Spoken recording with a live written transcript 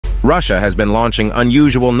Russia has been launching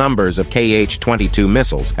unusual numbers of Kh-22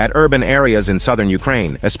 missiles at urban areas in southern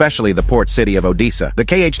Ukraine, especially the port city of Odesa. The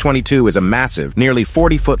Kh-22 is a massive, nearly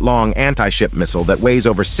 40-foot-long anti-ship missile that weighs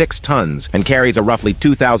over 6 tons and carries a roughly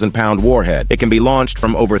 2,000-pound warhead. It can be launched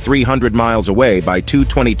from over 300 miles away by two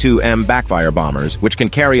 22M backfire bombers, which can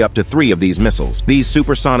carry up to 3 of these missiles. These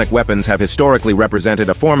supersonic weapons have historically represented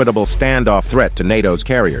a formidable standoff threat to NATO's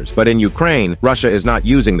carriers, but in Ukraine, Russia is not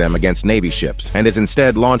using them against Navy ships, and is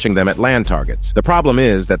instead launching them at land targets. The problem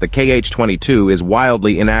is that the Kh-22 is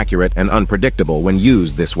wildly inaccurate and unpredictable when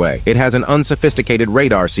used this way. It has an unsophisticated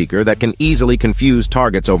radar seeker that can easily confuse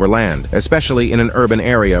targets over land, especially in an urban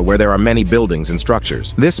area where there are many buildings and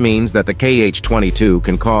structures. This means that the Kh-22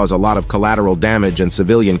 can cause a lot of collateral damage and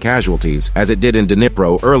civilian casualties, as it did in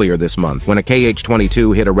Dnipro earlier this month, when a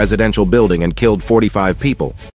Kh-22 hit a residential building and killed 45 people.